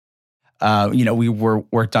We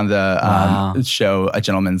worked on the show A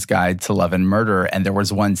Gentleman's Guide to Love and Murder, and there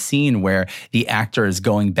was one scene where the actor is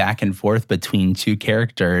going back and forth between two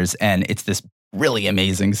characters, and it's this really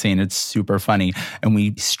amazing scene. It's super funny. And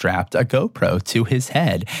we strapped a GoPro to his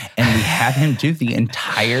head, and we had him do the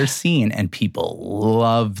entire scene, and people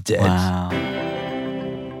loved it. Wow.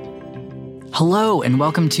 Hello, and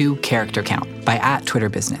welcome to Character Count by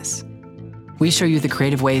 @TwitterBusiness. We show you the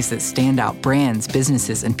creative ways that standout brands,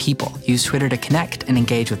 businesses, and people use Twitter to connect and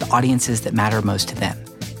engage with the audiences that matter most to them.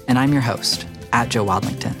 And I'm your host,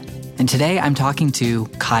 @JoeWildlington. And today I'm talking to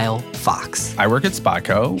Kyle Fox. I work at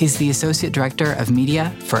Spotco. He's the Associate Director of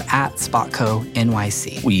Media for @Spotco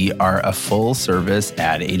NYC. We are a full-service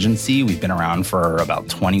ad agency. We've been around for about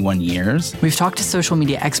 21 years. We've talked to social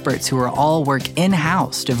media experts who are all work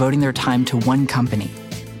in-house, devoting their time to one company.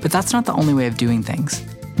 But that's not the only way of doing things.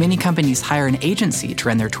 Many companies hire an agency to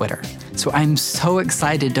run their Twitter. So I'm so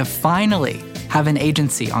excited to finally have an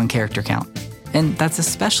agency on Character Count. And that's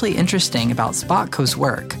especially interesting about Spotco's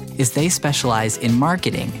work is they specialize in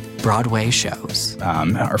marketing Broadway shows.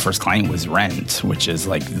 Our first client was Rent, which is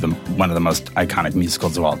like one of the most iconic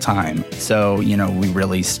musicals of all time. So, we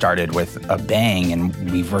really started with a bang,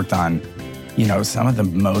 and we've worked on some of the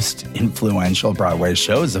most influential Broadway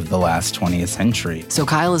shows of the last 20th century. So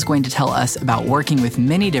Kyle is going to tell us about working with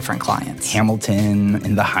many different clients. Hamilton,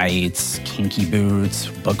 In the Heights, Kinky Boots,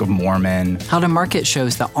 Book of Mormon. How to market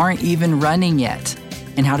shows that aren't even running yet.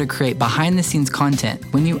 And how to create behind-the-scenes content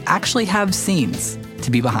when you actually have scenes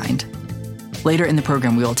to be behind. Later in the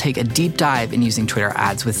program, we will take a deep dive in using Twitter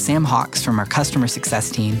ads with Sam Hawks from our customer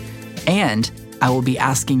success team. And I will be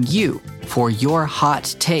asking you for your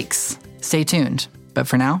hot takes. Stay tuned. But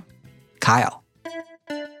for now, Kyle.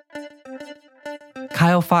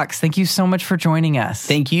 Kyle Fox, thank you so much for joining us.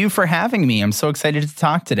 Thank you for having me. I'm so excited to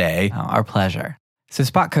talk today. Oh, our pleasure. So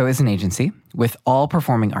Spotco is an agency with all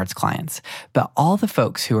performing arts clients, but all the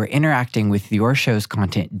folks who are interacting with your show's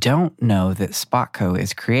content don't know that Spotco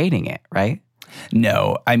is creating it, right?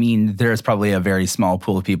 No. I mean, there's probably a very small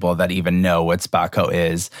pool of people that even know what Spotco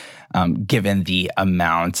is, given the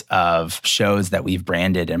amount of shows that we've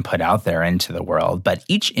branded and put out there into the world. But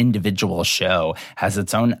each individual show has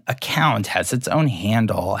its own account, has its oown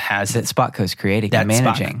handle, has that Spotco's creating and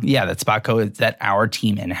managing. That Spotco, that our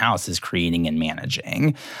team in-house is creating and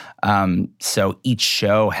managing. So each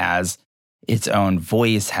show has its own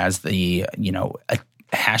voice, has the,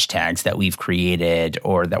 hashtags that we've created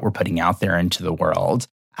or that we're putting out there into the world.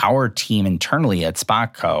 Our team internally at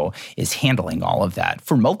Spotco is handling all of that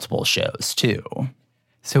for multiple shows too.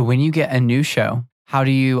 So when you get a new show, how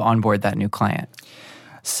do you onboard that new client?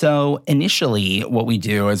 So initially what we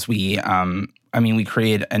do is we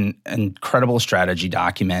create an incredible strategy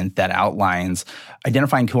document that outlines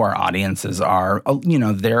identifying who our audiences are.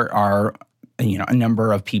 There are a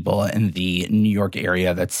number of people in the New York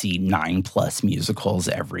area that see 9+ musicals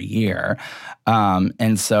every year.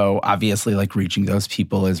 And so obviously reaching those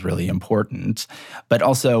people is really important. But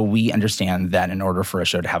also we understand that in order for a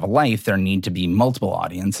show to have a life, there need to be multiple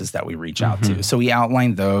audiences that we reach out to. So we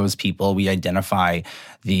outline those people. We identify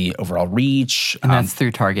the overall reach. And that's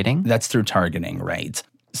through targeting? That's through targeting, right.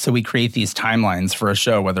 So we create these timelines for a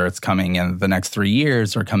show, whether it's coming in the next 3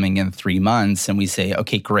 years or coming in 3 months, and we say,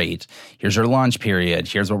 okay, great, here's your launch period,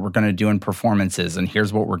 here's what we're going to do in performances, and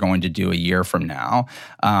here's what we're going to do a year from now.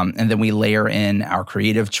 And then we layer in our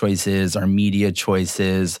creative choices, our media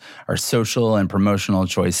choices, our social and promotional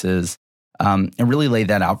choices, and really lay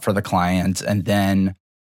that out for the client. And then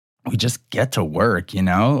we just get to work,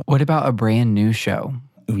 What about a brand new show?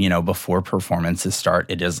 Before performances start,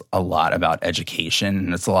 it is a lot about education,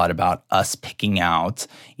 and it's a lot about us picking out,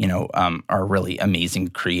 our really amazing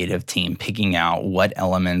creative team, picking out what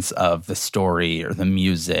elements of the story or the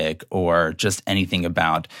music or just anything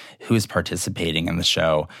about who's participating in the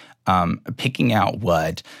show, picking out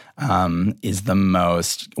what's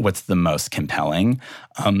the most compelling,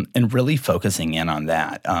 and really focusing in on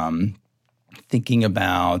that. Thinking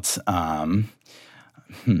about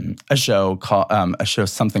a show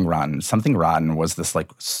Something Rotten. Something Rotten was this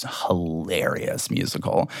hilarious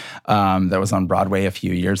musical that was on Broadway a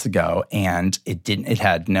few years ago, and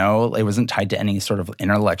it wasn't tied to any sort of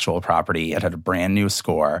intellectual property. It had a brand new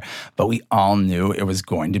score, but we all knew it was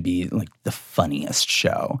going to be the funniest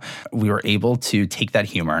show. We were able to take that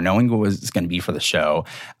humor, knowing what was going to be for the show,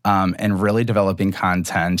 and really developing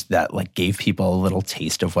content that gave people a little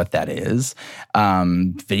taste of what that is.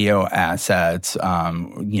 Video assets.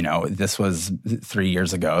 This was 3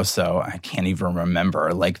 years ago, so I can't even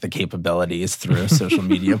remember the capabilities through social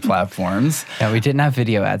media platforms. Yeah, we didn't have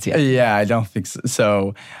video ads yet. Yeah, I don't think so.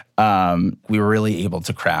 So we were really able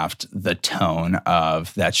to craft the tone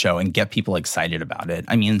of that show and get people excited about it.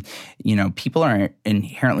 I mean, people are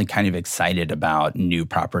inherently kind of excited about new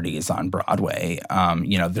properties on Broadway.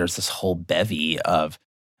 There's this whole bevy of,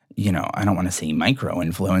 I don't want to say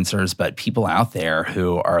micro-influencers, but people out there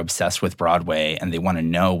who are obsessed with Broadway and they want to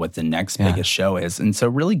know what the next biggest show is. And so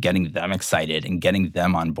really getting them excited and getting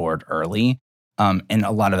them on board early. And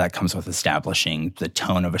a lot of that comes with establishing the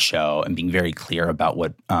tone of a show and being very clear about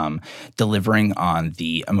what delivering on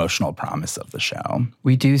the emotional promise of the show.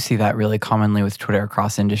 We do see that really commonly with Twitter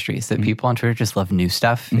across industries, that people on Twitter just love new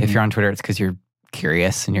stuff. If you're on Twitter, it's because you're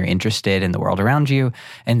curious and you're interested in the world around you.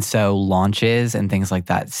 And so launches and things like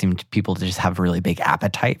that seem to people to just have a really big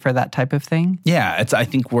appetite for that type of thing. Yeah, it's I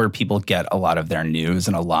think where people get a lot of their news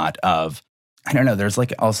and a lot of, I don't know, there's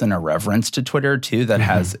like also an irreverence to Twitter too that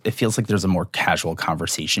has, it feels like there's a more casual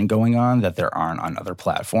conversation going on that there aren't on other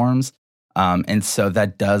platforms. And so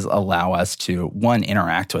that does allow us to, one,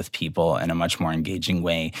 interact with people in a much more engaging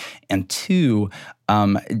way, and two,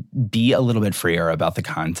 be a little bit freer about the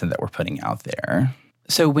content that we're putting out there.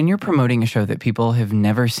 So when you're promoting a show that people have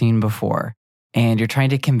never seen before, and you're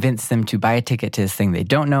trying to convince them to buy a ticket to this thing they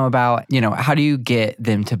don't know about, how do you get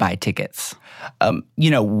them to buy tickets?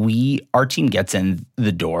 Our team gets in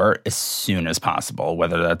the door as soon as possible,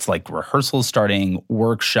 whether that's like rehearsals starting,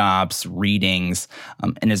 workshops, readings,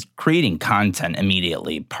 and is creating content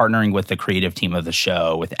immediately, partnering with the creative team of the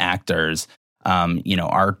show, with actors.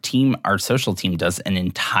 Our social team does an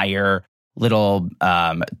entire little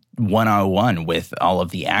 101 with all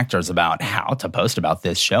of the actors about how to post about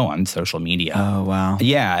this show on social media. Oh, wow.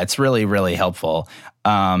 Yeah, it's really, really helpful.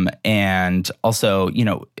 And also,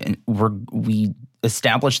 we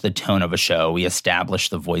establish the tone of a show. We establish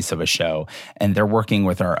the voice of a show. And they're working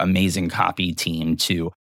with our amazing copy team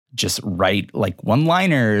to just write like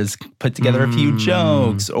one-liners, put together a few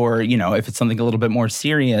jokes, or, if it's something a little bit more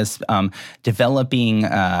serious, developing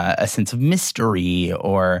a sense of mystery,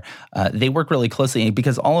 or they work really closely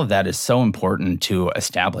because all of that is so important to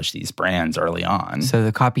establish these brands early on. So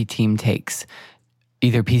the copy team takes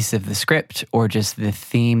either pieces of the script or just the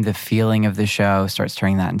theme, the feeling of the show, starts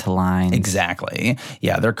turning that into lines. Exactly.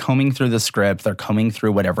 Yeah, they're combing through the script. They're combing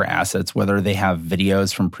through whatever assets, whether they have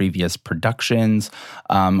videos from previous productions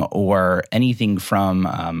or anything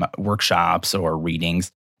from workshops or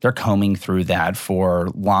readings. They're combing through that for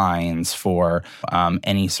lines, for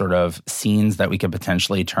any sort of scenes that we could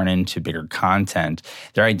potentially turn into bigger content.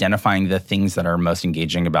 They're identifying the things that are most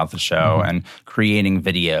engaging about the show and creating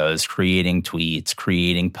videos, creating tweets,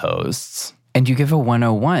 creating posts. And you give a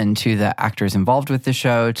 101 to the actors involved with the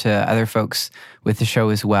show, to other folks with the show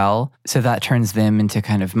as well. So that turns them into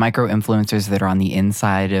kind of micro-influencers that are on the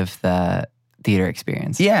inside of the theater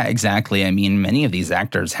experience. Yeah, exactly. I mean, many of these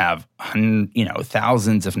actors have,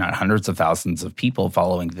 thousands, if not hundreds of thousands of people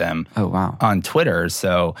following them on Twitter.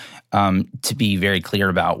 So to be very clear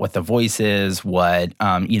about what the voice is,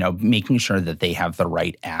 making sure that they have the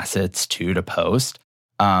right assets to post.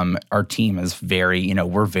 Our team is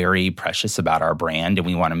we're very precious about our brand, and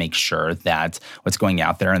we want to make sure that what's going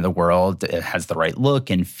out there in the world, it has the right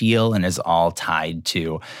look and feel and is all tied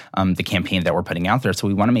to the campaign that we're putting out there. So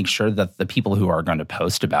we want to make sure that the people who are going to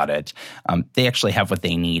post about it, they actually have what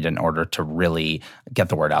they need in order to really get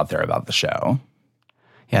the word out there about the show.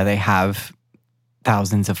 Yeah, they have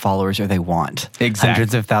thousands of followers, or they want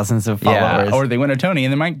hundreds of thousands of followers. Yeah, or they win a Tony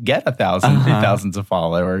and they might get 1,000, 3,000 of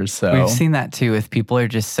followers. So we've seen that too, with people are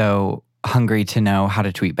just so hungry to know how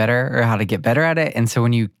to tweet better or how to get better at it. And so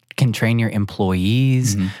when you can train your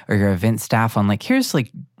employees or your event staff on here's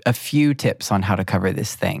a few tips on how to cover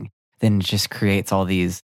this thing, then it just creates all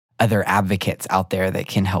these other advocates out there that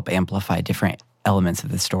can help amplify different elements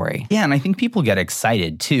of the story. Yeah, and I think people get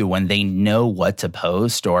excited too when they know what to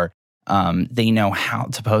post, or they know how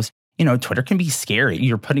to post. Twitter can be scary.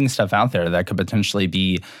 You're putting stuff out there that could potentially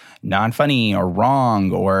be not funny or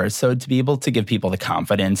wrong, or so to be able to give people the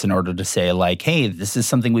confidence in order to say hey, this is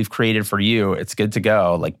something we've created for you. It's good to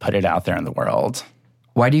go. Put it out there in the world.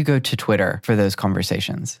 Why do you go to Twitter for those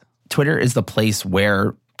conversations? Twitter is the place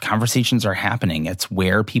where conversations are happening. It's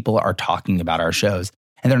where people are talking about our shows,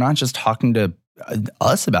 and they're not just talking to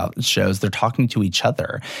us about shows, they're talking to each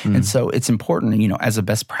other. And so it's important, as a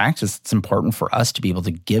best practice, it's important for us to be able to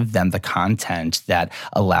give them the content that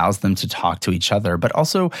allows them to talk to each other, but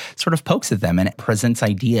also sort of pokes at them and presents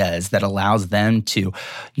ideas that allows them to,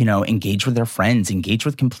 engage with their friends, engage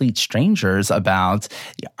with complete strangers about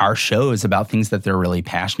our shows, about things that they're really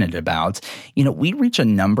passionate about. We reach a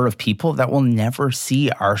number of people that will never see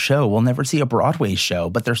our show, will never see a Broadway show,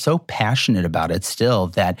 but they're so passionate about it still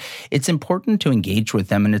that it's important to to engage with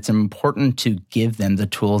them, and it's important to give them the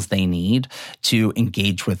tools they need to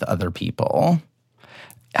engage with other people.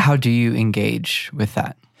 How do you engage with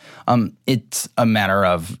that? It's a matter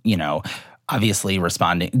of, obviously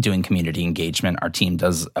doing community engagement. Our team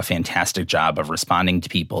does a fantastic job of responding to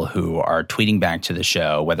people who are tweeting back to the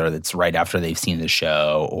show, whether it's right after they've seen the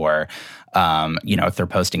show or, if they're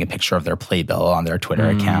posting a picture of their playbill on their Twitter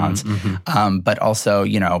accounts. But also,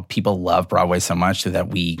 people love Broadway so much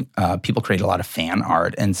that people create a lot of fan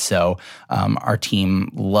art. And so our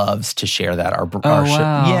team loves to share that.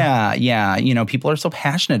 Wow. Yeah. People are so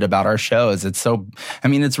passionate about our shows. It's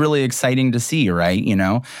really exciting to see, right?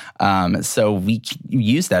 So we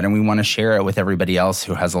use that and we want to share it with everybody else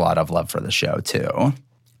who has a lot of love for the show too.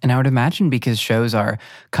 And I would imagine because shows are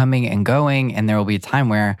coming and going, and there will be a time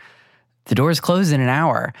where the doors close in an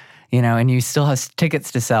hour, and you still have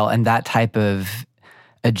tickets to sell, and that type of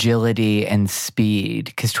agility and speed,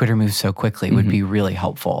 because Twitter moves so quickly, would be really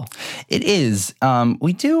helpful. It is.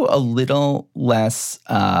 We do a little less,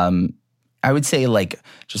 I would say,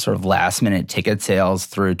 just sort of last-minute ticket sales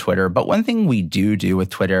through Twitter. But one thing we do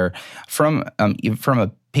with Twitter from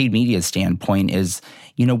a paid media standpoint is,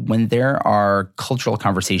 when there are cultural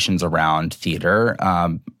conversations around theater,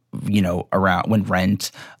 around when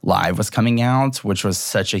Rent Live was coming out, which was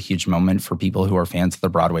such a huge moment for people who are fans of the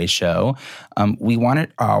Broadway show. We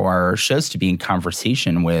wanted our shows to be in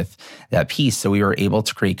conversation with that piece. So we were able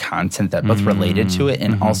to create content that both related to it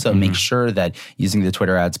and also make sure that using the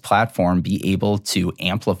Twitter ads platform, be able to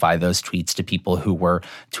amplify those tweets to people who were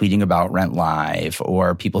tweeting about Rent Live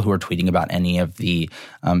or people who were tweeting about any of the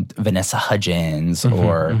Vanessa Hudgens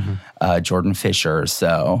or Jordan Fisher.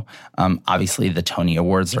 So obviously the Tony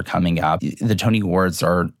Awards are coming up. The Tony Awards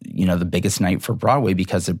are, the biggest night for Broadway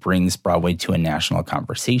because it brings Broadway to a national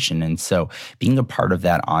conversation. And so being a part of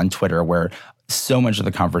that on Twitter where so much of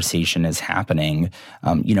the conversation is happening,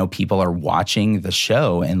 people are watching the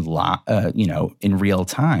show and, in real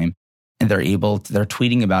time. And they're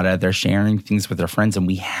tweeting about it, they're sharing things with their friends, and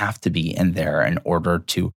we have to be in there in order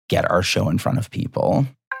to get our show in front of people.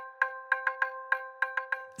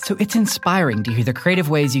 So it's inspiring to hear the creative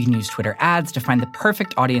ways you can use Twitter ads to find the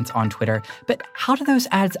perfect audience on Twitter. But how do those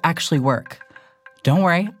ads actually work? Don't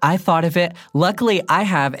worry, I thought of it. Luckily, I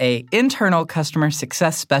have an internal customer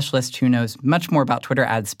success specialist who knows much more about Twitter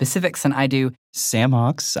ad specifics than I do. Sam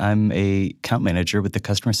Hawks. I'm a account manager with the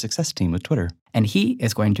customer success team with Twitter. And he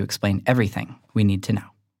is going to explain everything we need to know.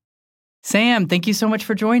 Sam, thank you so much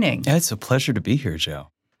for joining. Yeah, it's a pleasure to be here, Joe.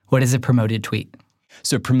 What is a promoted tweet?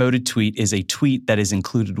 So a promoted tweet is a tweet that is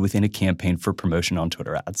included within a campaign for promotion on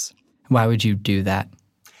Twitter ads. Why would you do that?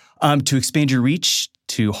 To expand your reach,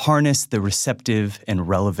 to harness the receptive and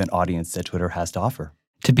relevant audience that Twitter has to offer.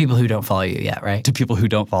 To people who don't follow you yet, right? To people who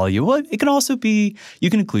don't follow you. Well, it can also be, you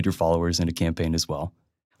can include your followers in a campaign as well.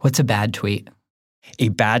 What's a bad tweet? A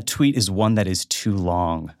bad tweet is one that is too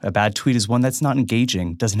long. A bad tweet is one that's not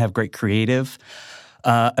engaging, doesn't have great creative.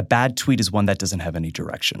 A bad tweet is one that doesn't have any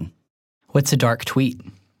direction. What's a dark tweet?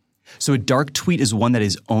 So a dark tweet is one that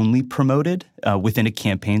is only promoted within a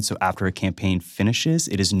campaign. So after a campaign finishes,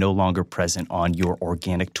 it is no longer present on your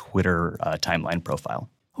organic Twitter timeline profile.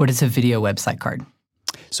 What is a video website card?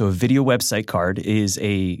 So a video website card is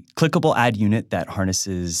a clickable ad unit that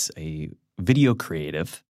harnesses a video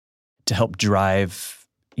creative to help drive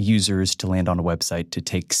users to land on a website to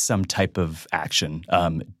take some type of action,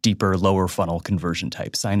 deeper, lower funnel conversion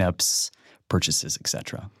type, signups, purchases,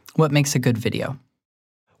 etc. What makes a good video?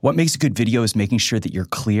 What makes a good video is making sure that you're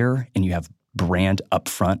clear and you have brand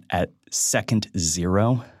upfront at second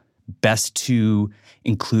zero. Best to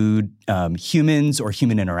include humans or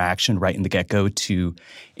human interaction right in the get-go to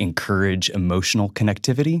encourage emotional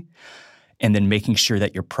connectivity. And then making sure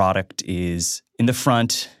that your product is in the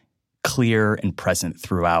front, clear and present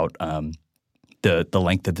throughout the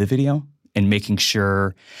length of the video. And making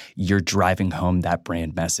sure you're driving home that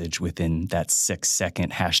brand message within that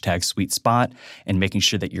 6-second hashtag sweet spot and making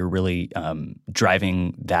sure that you're really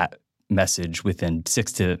driving that message within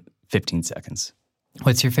 6 to 15 seconds.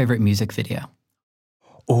 What's your favorite music video?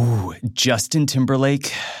 Oh, Justin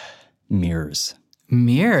Timberlake, Mirrors.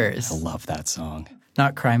 Mirrors? I love that song.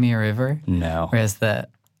 Not Cry Me a River? No. Whereas the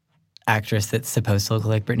actress that's supposed to look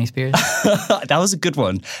like Britney Spears? That was a good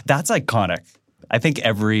one. That's iconic. I think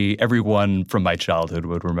everyone from my childhood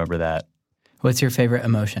would remember that. What's your favorite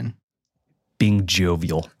emotion? Being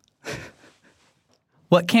jovial.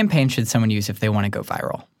 What campaign should someone use if they want to go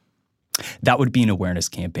viral? That would be an awareness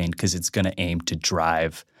campaign because it's going to aim to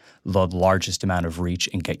drive the largest amount of reach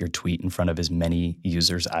and get your tweet in front of as many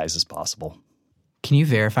users' eyes as possible. Can you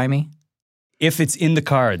verify me? If it's in the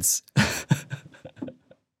cards.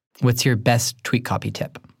 What's your best tweet copy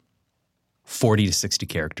tip? 40 to 60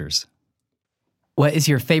 characters. What is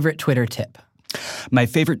your favorite Twitter tip? My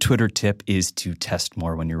favorite Twitter tip is to test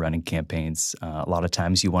more when you're running campaigns. A lot of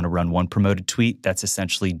times you want to run one promoted tweet. That's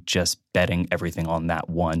essentially just betting everything on that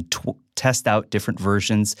one. Test out different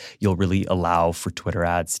versions. You'll really allow for Twitter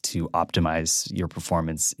ads to optimize your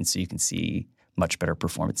performance, and so you can see much better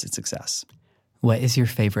performance and success. What is your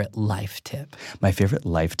favorite life tip? My favorite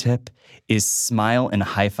life tip is smile and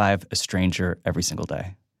high-five a stranger every single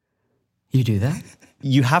day. You do that?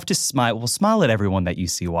 You have to smile. Well, smile at everyone that you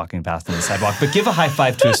see walking past on the sidewalk, but give a high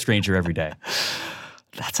five to a stranger every day.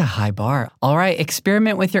 That's a high bar. All right,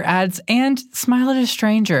 experiment with your ads and smile at a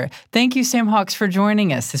stranger. Thank you, Sam Hawkes, for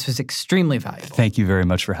joining us. This was extremely valuable. Thank you very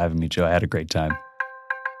much for having me, Joe. I had a great time.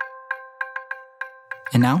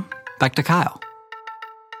 And now, back to Kyle.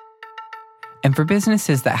 And for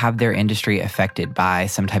businesses that have their industry affected by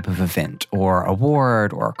some type of event or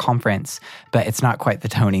award or conference, but it's not quite the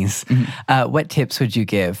Tonys, what tips would you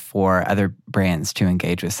give for other brands to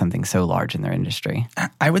engage with something so large in their industry?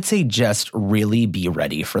 I would say just really be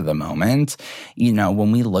ready for the moment. You know,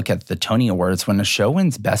 when we look at the Tony Awards, when a show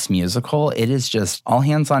wins Best Musical, it is just all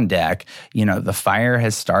hands on deck. You know, the fire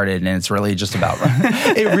has started, and it's really just about,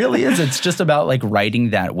 it really is. It's just about like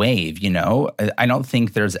riding that wave, you know? I don't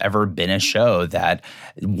think there's ever been a show that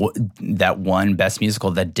won Best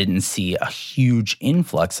Musical that didn't see a huge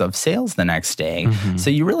influx of sales the next day. So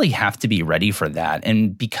you really have to be ready for that.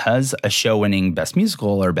 And because a show winning Best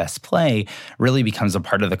Musical or Best Play really becomes a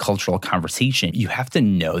part of the cultural conversation, you have to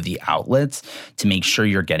know the outlets to make sure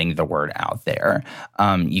you're getting the word out there.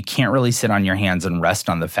 You can't really sit on your hands and rest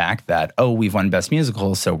on the fact that, oh, we've won Best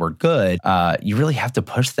Musical, so we're good. You really have to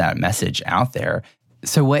push that message out there.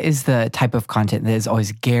 So what is the type of content that is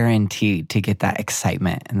always guaranteed to get that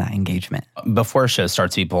excitement and that engagement? Before a show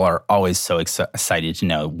starts, people are always so excited to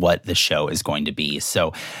know what the show is going to be.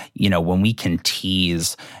 So, you know, when we can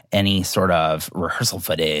tease any sort of rehearsal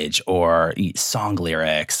footage or song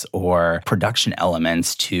lyrics or production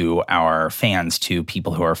elements to our fans, to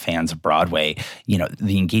people who are fans of Broadway, you know,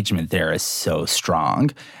 the engagement there is so strong.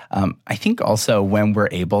 I think also when we're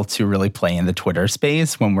able to really play in the Twitter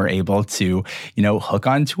space, when we're able to, you know, hook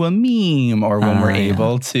onto a meme, or when we're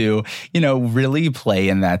able to, you know, really play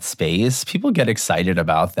in that space, people get excited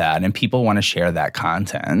about that and people want to share that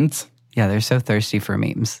content. Yeah, they're so thirsty for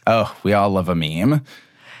memes. Oh, we all love a meme.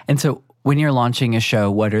 And so when you're launching a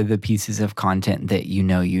show, what are the pieces of content that you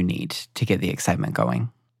know you need to get the excitement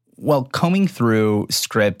going? Well, combing through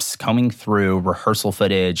scripts, combing through rehearsal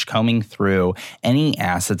footage, combing through any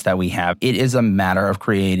assets that we have, it is a matter of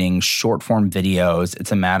creating short-form videos.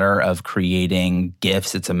 It's a matter of creating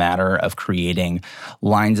GIFs. It's a matter of creating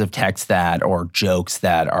lines of text that or jokes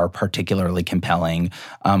that are particularly compelling,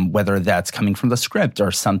 whether that's coming from the script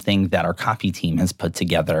or something that our copy team has put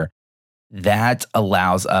together. That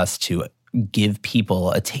allows us to give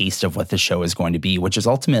people a taste of what the show is going to be, which is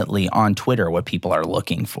ultimately on Twitter what people are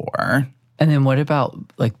looking for. And then what about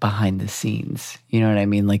like behind the scenes? You know what I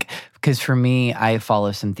mean? Like, because for me, I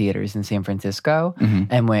follow some theaters in San Francisco,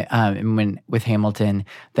 and when with Hamilton,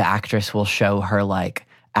 the actress will show her like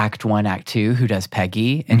Act 1, Act 2, who does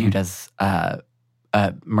Peggy and who does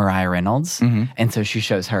Mariah Reynolds, and so she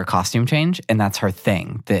shows her costume change, and that's her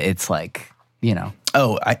thing. That it's like, you know.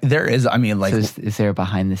 Oh, there is. I mean, like, so is there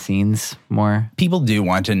behind the scenes more? People do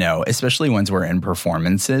want to know, especially once we're in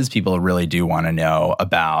performances. People really do want to know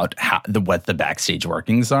about what the backstage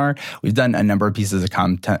workings are. We've done a number of pieces of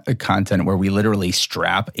content where we literally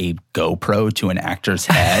strap a GoPro to an actor's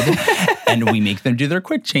head, and we make them do their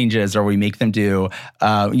quick changes, or we make them do.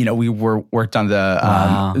 We worked on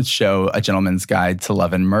the show A Gentleman's Guide to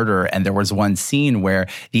Love and Murder, and there was one scene where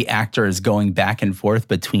the actor is going back and forth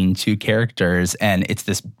between two characters, and it's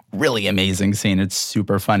this really amazing scene. It's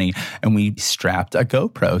super funny. And we strapped a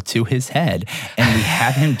GoPro to his head and we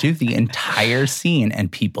had him do the entire scene,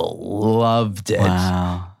 and people loved it.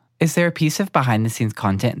 Wow. Is there a piece of behind the scenes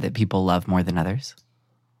content that people love more than others?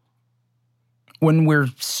 When we're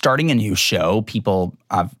starting a new show, people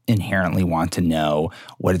inherently want to know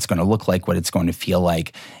what it's going to look like, what it's going to feel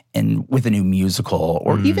like. And with a new musical,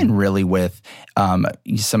 or even really with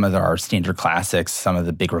some of our standard classics, some of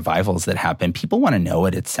the big revivals that happen, people want to know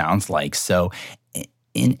what it sounds like. So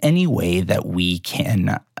in any way that we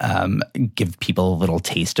can give people a little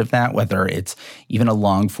taste of that, whether it's even a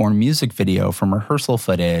long-form music video from rehearsal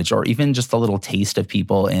footage, or even just a little taste of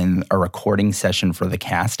people in a recording session for the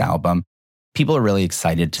cast album, people are really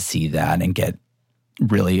excited to see that and get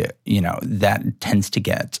really, that tends to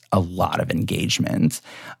get a lot of engagement.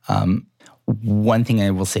 one thing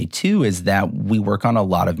I will say, too, is that we work on a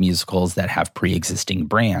lot of musicals that have pre-existing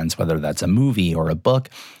brands, whether that's a movie or a book,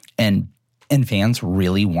 and fans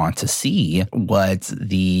really want to see what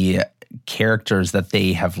the characters that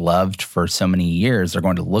they have loved for so many years are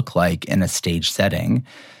going to look like in a stage setting.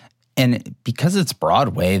 And because it's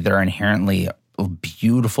Broadway, there are inherently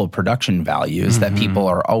beautiful production values that people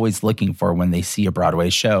are always looking for when they see a Broadway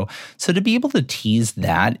show. So to be able to tease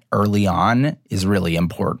that early on is really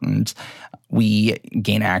important. We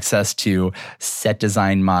gain access to set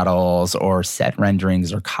design models or set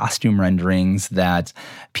renderings or costume renderings that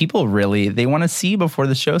people really, they want to see before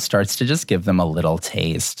the show starts to just give them a little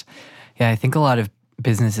taste. Yeah, I think a lot of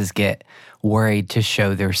businesses get worried to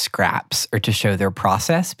show their scraps or to show their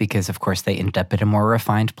process because, of course, they end up at a more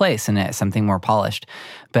refined place and at something more polished.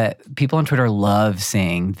 But people on Twitter love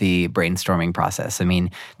seeing the brainstorming process. I mean,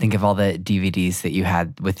 think of all the DVDs that you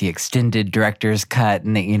had with the extended director's cut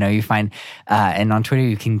and that, you find, and on Twitter,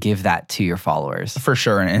 you can give that to your followers. For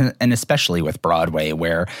sure. And especially with Broadway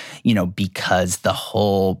where, because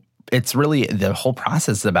it's really the whole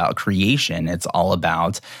process about creation. It's all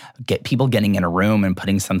about people getting in a room and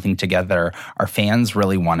putting something together. Our fans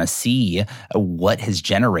really want to see what has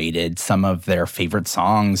generated some of their favorite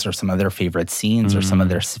songs or some of their favorite scenes or some of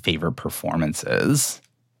their favorite performances.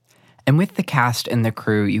 And with the cast and the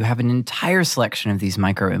crew, you have an entire selection of these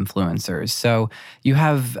micro-influencers. So you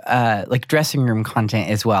have like dressing room content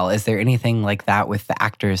as well. Is there anything like that with the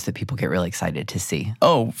actors that people get really excited to see?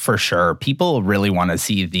 Oh, for sure. People really want to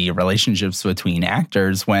see the relationships between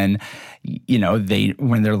actors when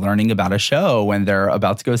they're learning about a show, when they're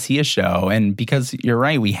about to go see a show. And because you're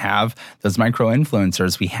right, we have those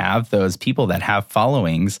micro-influencers, we have those people that have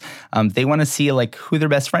followings. They want to see like who their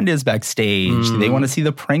best friend is backstage. They want to see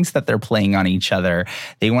the pranks that they're playing on each other.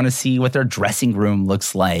 They want to see what their dressing room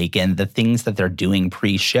looks like and the things that they're doing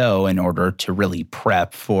pre-show in order to really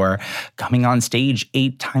prep for coming on stage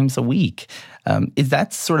 8 times a week.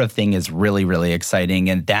 That sort of thing is really, really exciting.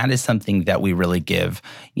 And that is something that we really give,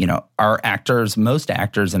 our actors, most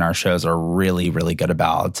actors in our shows are really, really good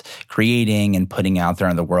about creating and putting out there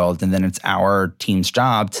in the world. And then it's our team's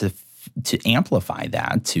job to amplify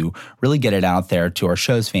that, to really get it out there to our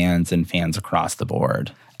show's fans and fans across the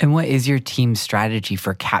board. And what is your team's strategy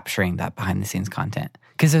for capturing that behind-the-scenes content?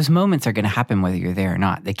 Because those moments are going to happen whether you're there or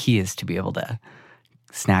not. The key is to be able to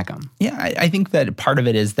snag them. Yeah, I think that part of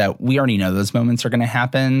it is that we already know those moments are going to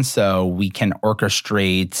happen, so we can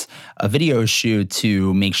orchestrate a video shoot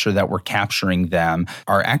to make sure that we're capturing them.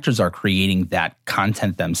 Our actors are creating that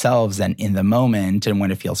content themselves and in the moment, and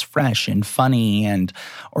when it feels fresh and funny and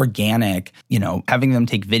organic, having them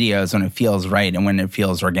take videos when it feels right and when it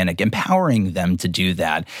feels organic, empowering them to do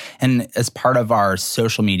that. And as part of our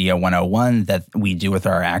social media 101 that we do with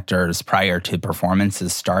our actors prior to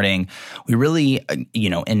performances starting, we really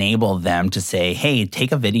enable them to say, hey,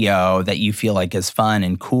 take a video that you feel like is fun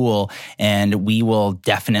and cool, and we will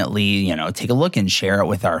definitely, take a look and share it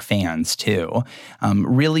with our fans too.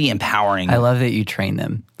 Really empowering. I love that you train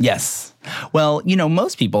them. Yes. Well,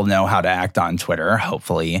 most people know how to act on Twitter,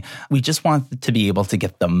 hopefully. We just want to be able to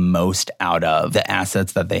get the most out of the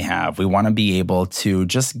assets that they have. We want to be able to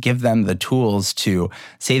just give them the tools to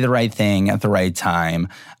say the right thing at the right time.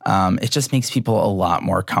 It just makes people a lot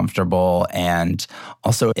more comfortable, and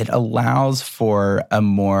also it allows for a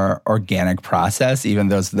more organic process, even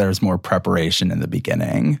though there's more preparation in the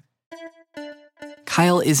beginning.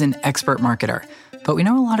 Kyle is an expert marketer, but we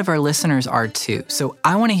know a lot of our listeners are too. So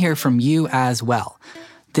I want to hear from you as well.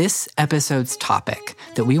 This episode's topic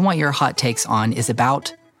that we want your hot takes on is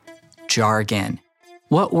about jargon.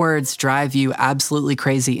 What words drive you absolutely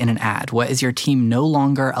crazy in an ad? What is your team no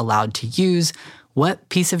longer allowed to use? What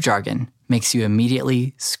piece of jargon makes you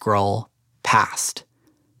immediately scroll past?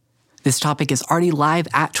 This topic is already live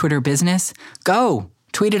at Twitter Business. Go,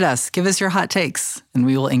 tweet at us, give us your hot takes, and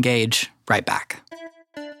we will engage right back.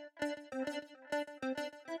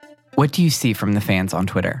 What do you see from the fans on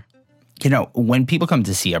Twitter? When people come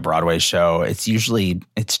to see a Broadway show, it's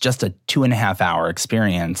just a 2.5 hour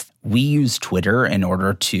experience. We use Twitter in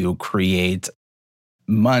order to create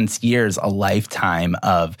months, years, a lifetime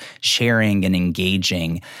of sharing and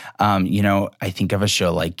engaging. I think of a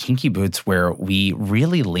show like Kinky Boots where we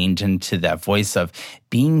really leaned into that voice of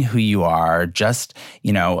being who you are. Just,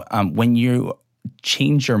 when you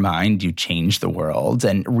change your mind, you change the world,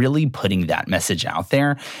 and really putting that message out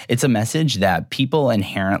there. It's a message that people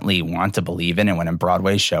inherently want to believe in. And when a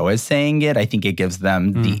Broadway show is saying it, I think it gives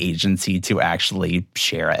them the agency to actually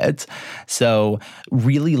share it. So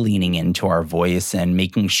really leaning into our voice and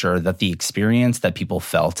making sure that the experience that people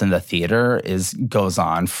felt in the theater goes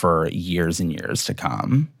on for years and years to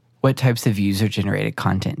come. What types of user-generated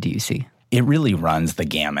content do you see? It really runs the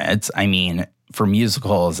gamut. I mean, for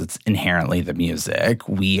musicals, it's inherently the music.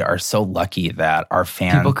 We are so lucky that our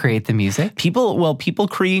fans... People create the music? People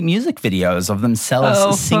create music videos of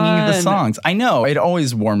themselves singing the songs. I know. It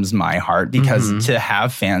always warms my heart because to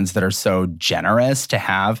have fans that are so generous, to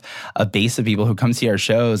have a base of people who come see our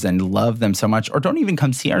shows and love them so much, or don't even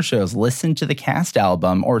come see our shows, listen to the cast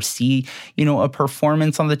album or see, a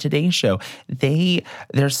performance on the Today Show.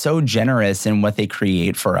 They're so generous in what they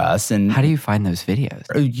create for us. And how do you find those videos?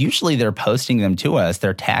 Usually they're posting them to us.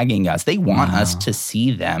 They're tagging us. They want us to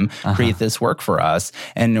see them create this work for us.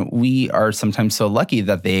 And we are sometimes so lucky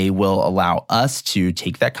that they will allow us to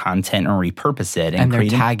take that content and repurpose it. And they're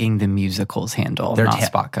tagging the musical's handle, not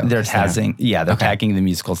Spotco. They're tagging the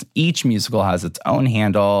musicals. Each musical has its own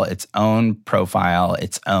handle, its own profile,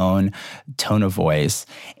 its own tone of voice.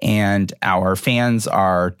 And our fans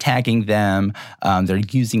are tagging them. They're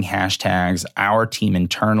using hashtags. Our team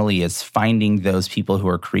internally is finding those people who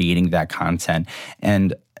are creating that content.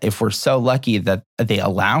 And if we're so lucky that they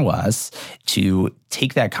allow us to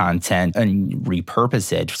take that content and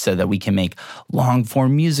repurpose it so that we can make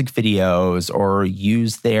long-form music videos or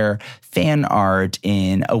use their fan art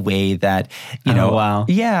in a way that, wow.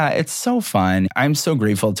 Yeah, it's so fun. I'm so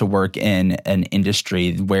grateful to work in an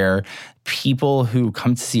industry where people who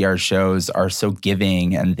come to see our shows are so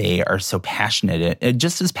giving and they are so passionate,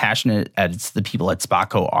 just as passionate as the people at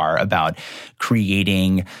Spotco are about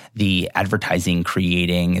creating the advertising,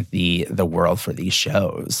 creating the world for these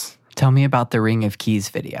shows. Tell me about the Ring of Keys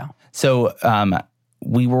video. So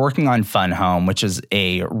we were working on Fun Home, which is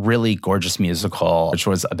a really gorgeous musical, which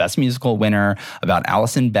was a Best Musical winner about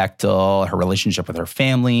Alison Bechdel, her relationship with her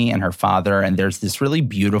family and her father. And there's this really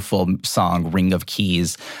beautiful song, Ring of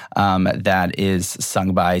Keys, that is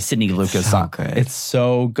sung by Sydney Lucas. So good. It's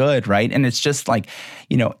so good, right? And it's just like,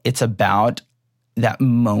 it's about that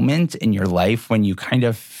moment in your life when you kind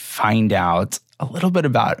of find out a little bit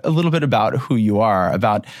about who you are,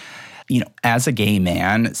 about as a gay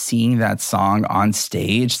man, seeing that song on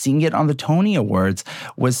stage, seeing it on the Tony Awards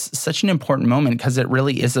was such an important moment because it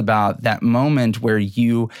really is about that moment where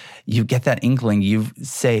you get that inkling. You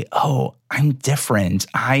say, oh, I'm different.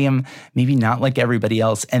 I am maybe not like everybody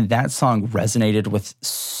else. And that song resonated with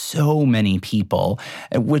so many people,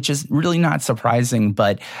 which is really not surprising.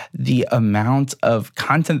 But the amount of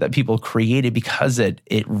content that people created because it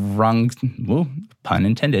rung, pun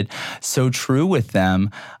intended, so true with them,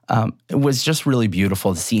 it was just really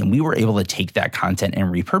beautiful to see. And we were able to take that content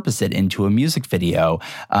and repurpose it into a music video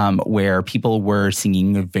where people were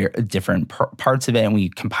singing different parts of it. And we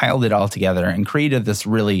compiled it all together and created this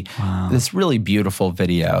really beautiful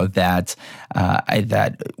video that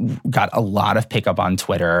got a lot of pickup on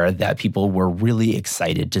Twitter, that people were really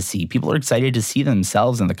excited to see. People are excited to see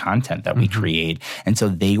themselves in the content that we create. And so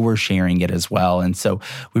they were sharing it as well. And so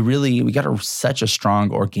we got such a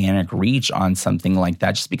strong organic reach on something like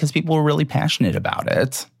that just because people were really passionate about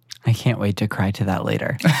it. I can't wait to cry to that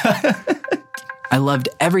later. I loved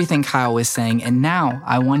everything Kyle was saying, and now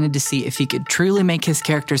I wanted to see if he could truly make his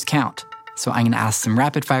characters count. So I'm going to ask some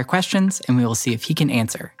rapid-fire questions, and we will see if he can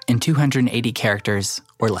answer in 280 characters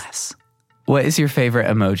or less. What is your favorite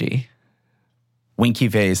emoji? Winky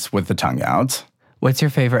face with the tongue out. What's your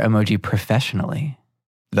favorite emoji professionally?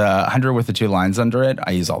 The 100 with the 2 lines under it,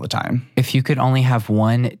 I use all the time. If you could only have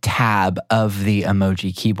one tab of the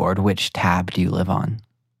emoji keyboard, which tab do you live on?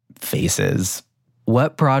 Faces.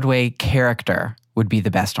 What Broadway character would be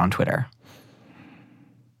the best on Twitter?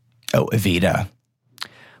 Oh, Evita.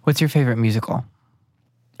 What's your favorite musical?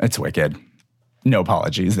 It's Wicked. No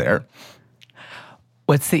apologies there.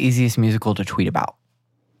 What's the easiest musical to tweet about?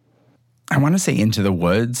 I want to say Into the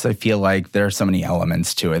Woods. I feel like there are so many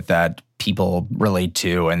elements to it that people relate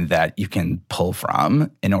to and that you can pull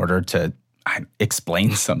from in order to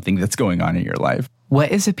explain something that's going on in your life.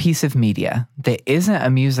 What is a piece of media that isn't a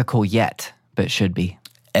musical yet, but should be?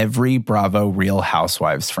 Every Bravo Real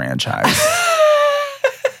Housewives franchise.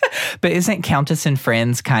 But isn't Countess and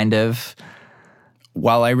Friends kind of...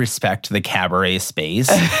 While I respect the cabaret space,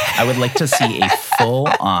 I would like to see a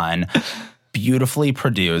full-on, beautifully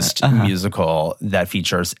produced musical that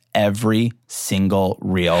features every single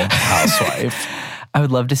Real Housewife. I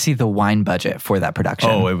would love to see the wine budget for that production.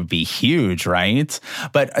 Oh, it would be huge, right?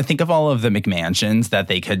 But I think of all of the McMansions that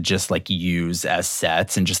they could just use as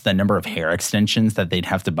sets and just the number of hair extensions that they'd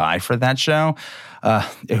have to buy for that show.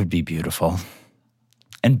 It would be beautiful.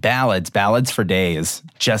 And ballads for days.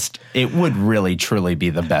 It would really, truly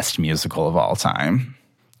be the best musical of all time.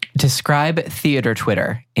 Describe theater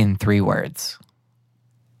Twitter in 3 words.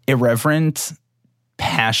 Irreverent,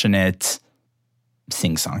 passionate,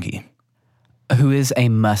 sing-songy. Who is a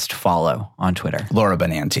must follow on Twitter? Laura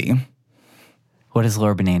Benanti. What does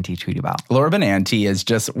Laura Benanti tweet about? Laura Benanti is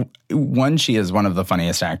just, she is one of the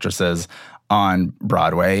funniest actresses on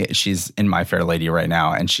Broadway. She's in My Fair Lady right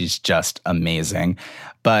now, and she's just amazing.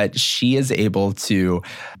 But she is able to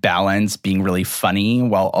balance being really funny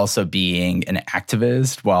while also being an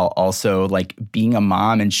activist, while also like being a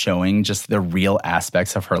mom and showing just the real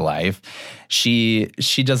aspects of her life. She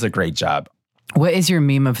does a great job. What is your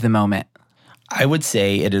meme of the moment? I would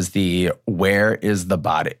say it is the "Where is the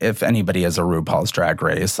body?" If anybody is a RuPaul's Drag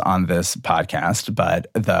Race on this podcast, but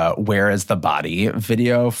the "Where is the body?"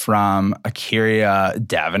 video from Akira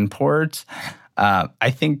Davenport.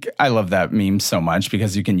 I think I love that meme so much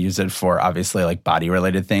because you can use it for obviously like body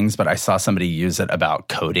related things, but I saw somebody use it about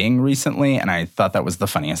coding recently, and I thought that was the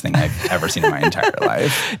funniest thing I've ever seen in my entire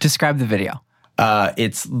life. Describe the video.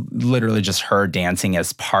 It's literally just her dancing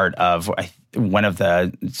as part of one of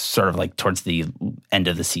the sort of like towards the end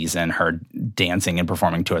of the season, her dancing and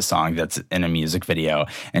performing to a song that's in a music video.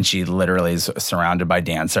 And she literally is surrounded by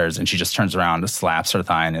dancers, and she just turns around, slaps her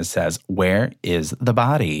thigh, and says, "Where is the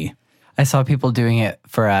body?" I saw people doing it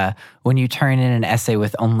for when you turn in an essay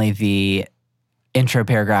with only the intro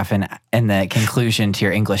paragraph and the conclusion to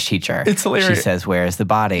your English teacher. It's hilarious. She says, "Where is the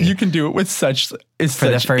body?" You can do it with for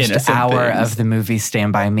the first hour of the movie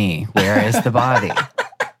Stand By Me. Where is the body?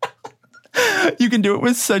 You can do it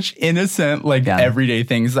with such innocent, like everyday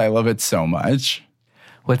things. I love it so much.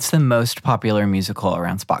 What's the most popular musical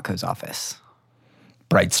around Spotco's office?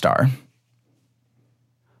 Bright Star.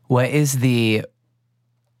 What is the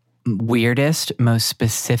weirdest, most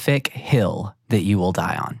specific hill that you will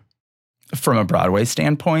die on? From a Broadway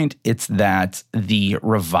standpoint, it's that the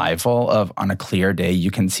revival of On a Clear Day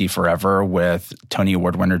You Can See Forever with Tony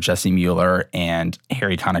Award winner Jesse Mueller and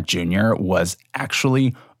Harry Connick Jr. was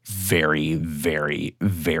actually very, very,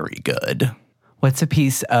 very good. What's a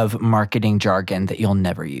piece of marketing jargon that you'll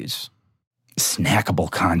never use? Snackable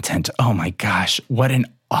content. Oh my gosh, what an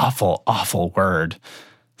awful, awful word.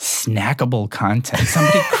 Snackable content.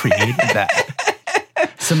 Somebody created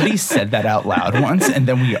that. Somebody said that out loud once, and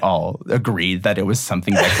then we all agreed that it was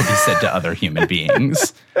something that could be said to other human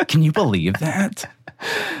beings. Can you believe that?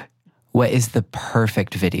 What is the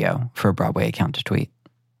perfect video for a Broadway account to tweet?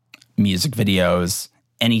 Music videos,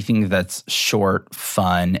 anything that's short,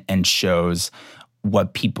 fun, and shows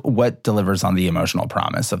what delivers on the emotional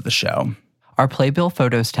promise of the show. Are playbill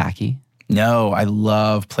photos tacky? No, I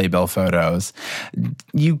love playbill photos.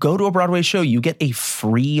 You go to a Broadway show, you get a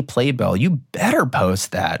free playbill. You better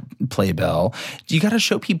post that playbill. You got to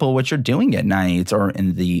show people what you're doing at night or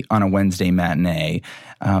on a Wednesday matinee.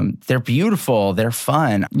 They're beautiful. They're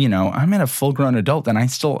fun. You know, I'm a full-grown adult, and I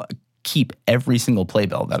still keep every single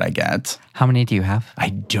playbill that I get. How many do you have? I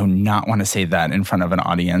do not want to say that in front of an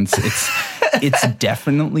audience. It's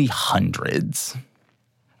definitely hundreds.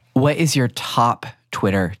 What is your top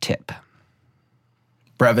Twitter tip?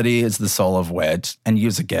 Brevity is the soul of wit, and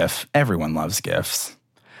use a GIF. Everyone loves GIFs.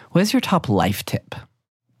 What is your top life tip?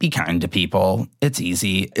 Be kind to people. It's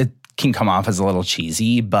easy. It can come off as a little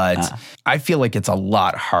cheesy, but I feel like it's a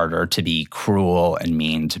lot harder to be cruel and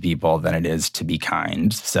mean to people than it is to be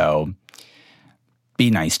kind. So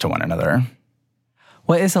be nice to one another.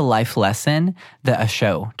 What is a life lesson that a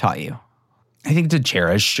show taught you? I think to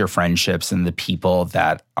cherish your friendships and the people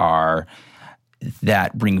that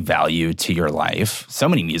bring value to your life. So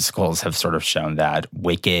many musicals have sort of shown that.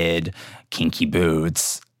 Wicked, Kinky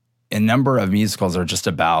Boots. A number of musicals are just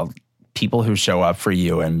about people who show up for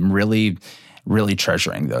you and really, really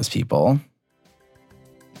treasuring those people.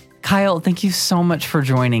 Kyle, thank you so much for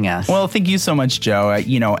joining us. Well, thank you so much, Joe.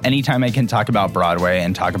 Anytime I can talk about Broadway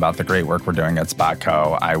and talk about the great work we're doing at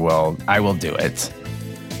Spotco, I will do it.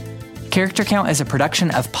 Character Count is a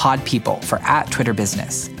production of Pod People for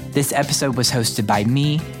 @TwitterBusiness. This episode was hosted by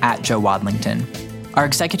me, @JoeWadlington. Our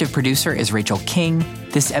executive producer is Rachel King.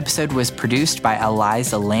 This episode was produced by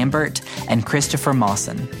Eliza Lambert and Christopher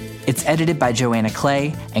Mawson. It's edited by Joanna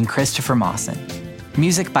Clay and Christopher Mawson.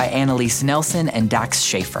 Music by Annalise Nelson and Dax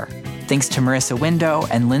Schaefer. Thanks to Marissa Window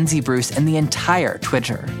and Lindsay Bruce and the entire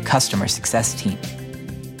Twitter customer success team.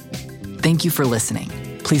 Thank you for listening.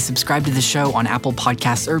 Please subscribe to the show on Apple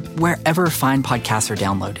Podcasts or wherever fine podcasts are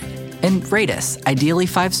downloaded. And rate us, ideally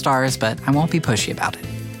 5 stars, but I won't be pushy about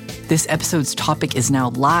it. This episode's topic is now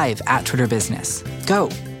live at Twitter Business. Go,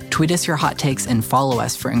 tweet us your hot takes and follow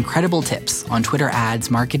us for incredible tips on Twitter ads,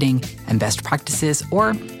 marketing, and best practices,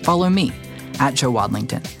 or follow me,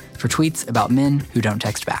 @JoeWadlington, for tweets about men who don't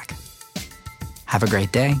text back. Have a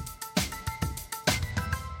great day.